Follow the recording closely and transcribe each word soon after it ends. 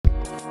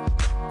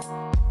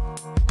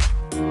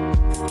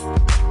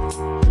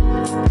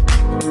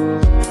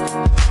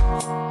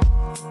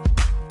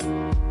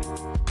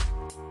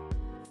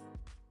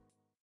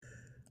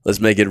Let's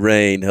make it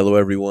rain. Hello,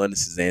 everyone.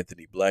 This is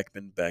Anthony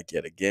Blackman back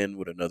yet again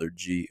with another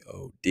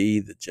GOD,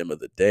 the gem of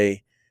the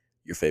day,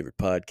 your favorite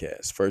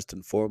podcast. First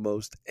and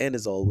foremost, and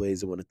as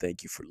always, I want to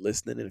thank you for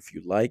listening. And if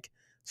you like,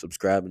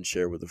 subscribe and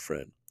share with a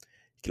friend.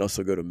 You can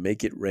also go to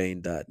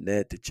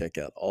makeitrain.net to check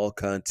out all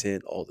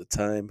content all the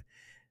time.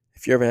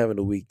 If you're ever having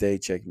a weekday,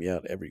 check me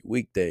out every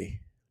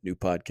weekday. New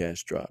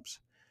podcast drops.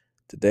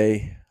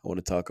 Today, I want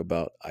to talk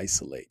about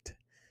isolate.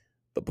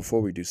 But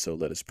before we do so,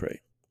 let us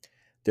pray.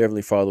 Dear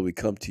Heavenly Father, we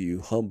come to you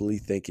humbly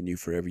thanking you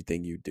for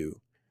everything you do,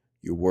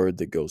 your word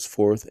that goes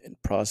forth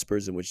and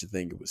prospers in which the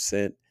thing it was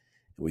sent.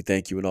 And we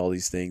thank you in all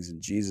these things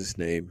in Jesus'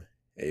 name.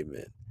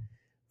 Amen.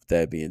 With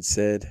that being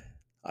said,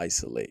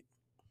 isolate.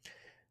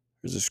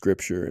 There's a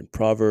scripture in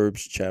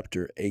Proverbs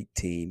chapter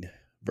 18,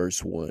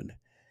 verse 1,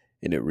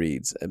 and it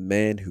reads, "A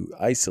man who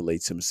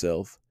isolates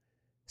himself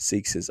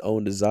seeks his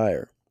own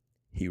desire.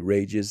 He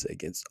rages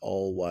against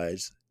all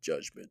wise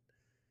judgment."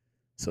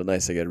 So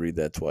nice, I got to read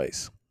that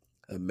twice.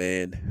 A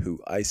man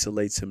who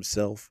isolates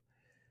himself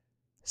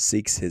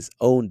seeks his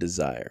own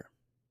desire.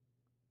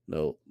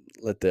 No,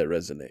 let that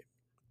resonate.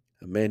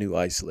 A man who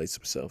isolates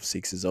himself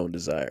seeks his own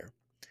desire.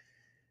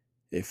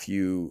 If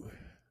you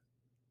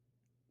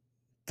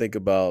think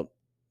about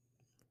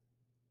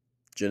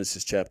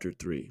Genesis chapter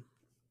 3,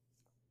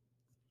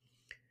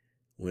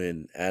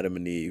 when Adam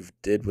and Eve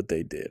did what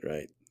they did,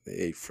 right? They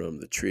ate from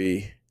the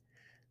tree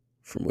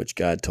from which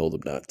God told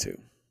them not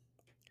to.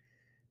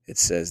 It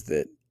says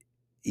that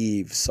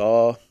Eve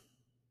saw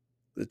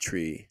the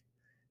tree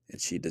and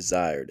she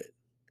desired it.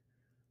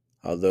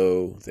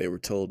 Although they were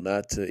told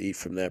not to eat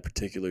from that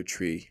particular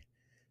tree,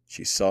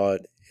 she saw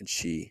it and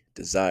she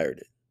desired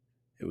it.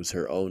 It was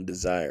her own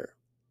desire.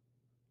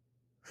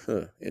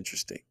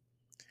 Interesting.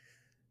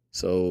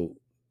 So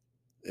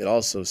it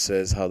also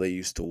says how they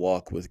used to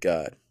walk with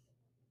God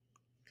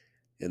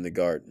in the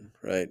garden,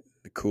 right?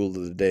 The cool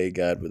of the day,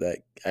 God would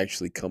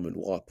actually come and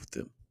walk with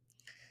them.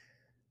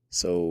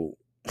 So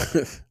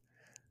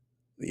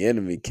the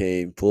enemy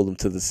came, pulled them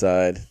to the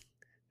side,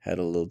 had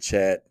a little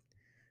chat,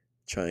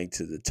 trying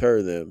to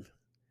deter them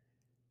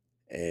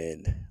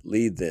and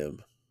lead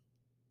them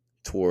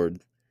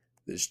toward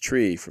this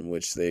tree from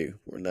which they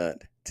were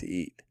not to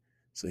eat.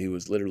 So he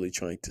was literally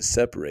trying to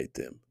separate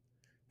them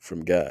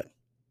from God.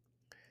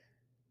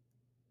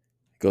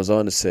 It goes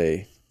on to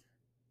say,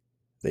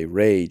 they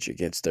rage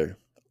against their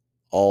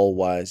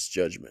all-wise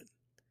judgment.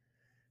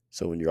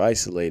 So when you're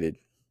isolated,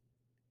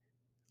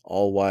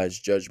 all-wise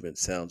judgment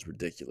sounds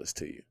ridiculous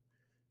to you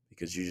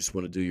because you just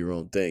want to do your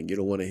own thing. You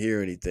don't want to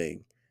hear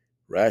anything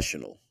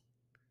rational.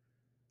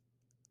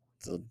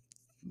 The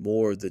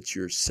more that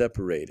you're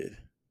separated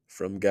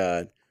from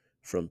God,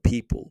 from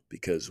people,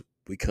 because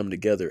we come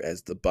together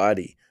as the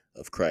body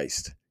of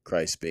Christ,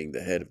 Christ being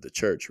the head of the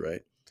church,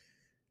 right?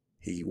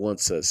 He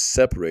wants us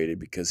separated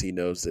because he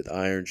knows that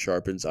iron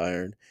sharpens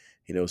iron.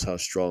 He knows how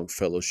strong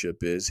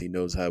fellowship is. He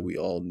knows how we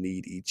all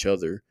need each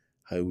other,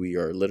 how we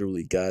are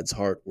literally God's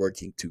heart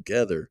working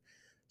together.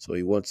 So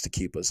he wants to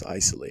keep us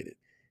isolated.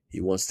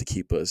 He wants to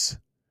keep us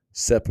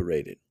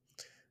separated,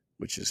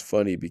 which is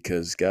funny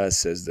because God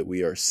says that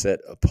we are set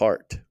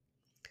apart.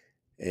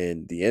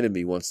 And the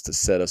enemy wants to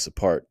set us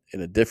apart in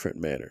a different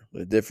manner,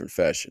 in a different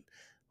fashion,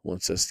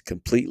 wants us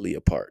completely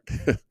apart.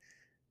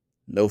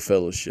 No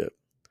fellowship,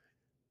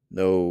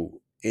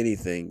 no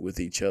anything with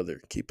each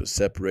other. Keep us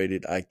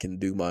separated. I can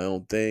do my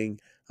own thing.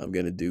 I'm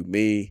going to do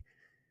me.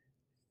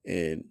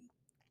 And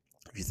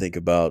if you think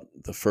about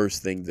the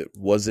first thing that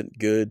wasn't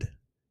good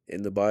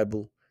in the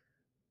Bible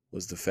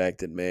was the fact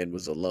that man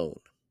was alone.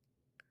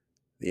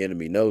 The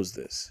enemy knows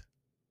this.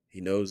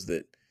 He knows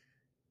that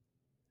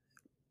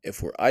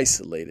if we're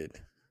isolated,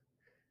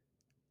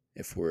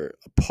 if we're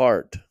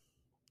apart,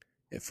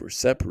 if we're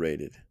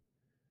separated,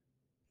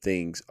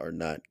 things are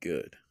not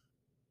good.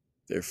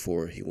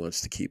 Therefore, he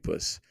wants to keep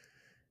us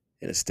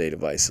in a state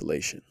of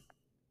isolation.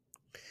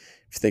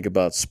 If you think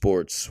about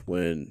sports,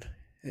 when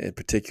a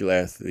particular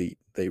athlete,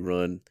 they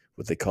run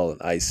what they call an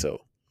ISO.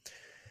 It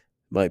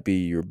might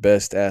be your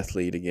best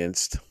athlete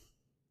against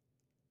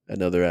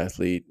another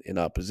athlete in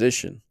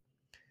opposition,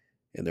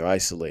 and they're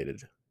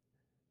isolated,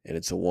 and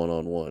it's a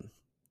one-on-one.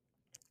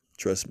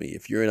 Trust me,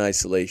 if you're in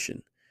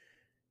isolation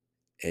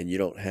and you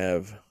don't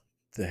have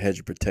the hedge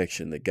of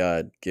protection that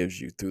God gives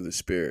you through the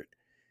Spirit,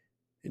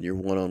 and you're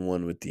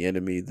one-on-one with the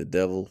enemy, the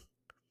devil,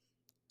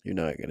 you're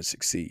not going to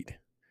succeed.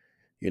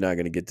 You're not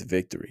going to get the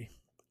victory.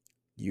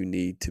 You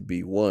need to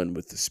be one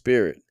with the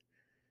Spirit.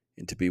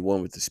 And to be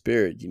one with the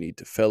Spirit, you need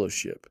to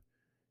fellowship.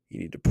 You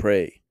need to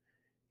pray.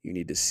 You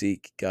need to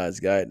seek God's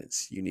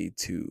guidance. You need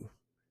to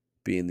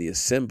be in the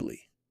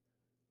assembly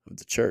of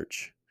the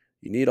church.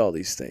 You need all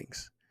these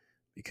things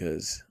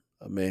because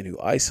a man who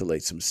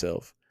isolates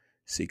himself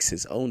seeks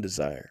his own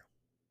desire.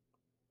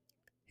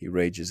 He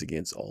rages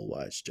against all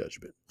wise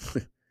judgment.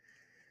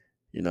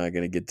 You're not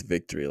going to get the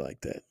victory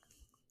like that.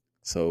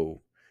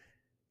 So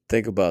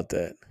think about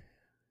that.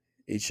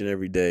 Each and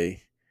every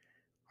day,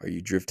 are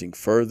you drifting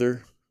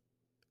further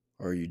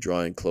or are you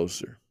drawing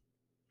closer?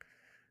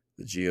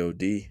 The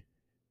GOD,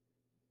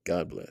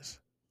 God bless.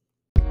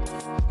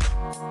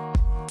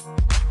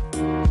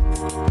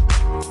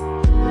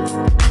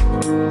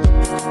 Thank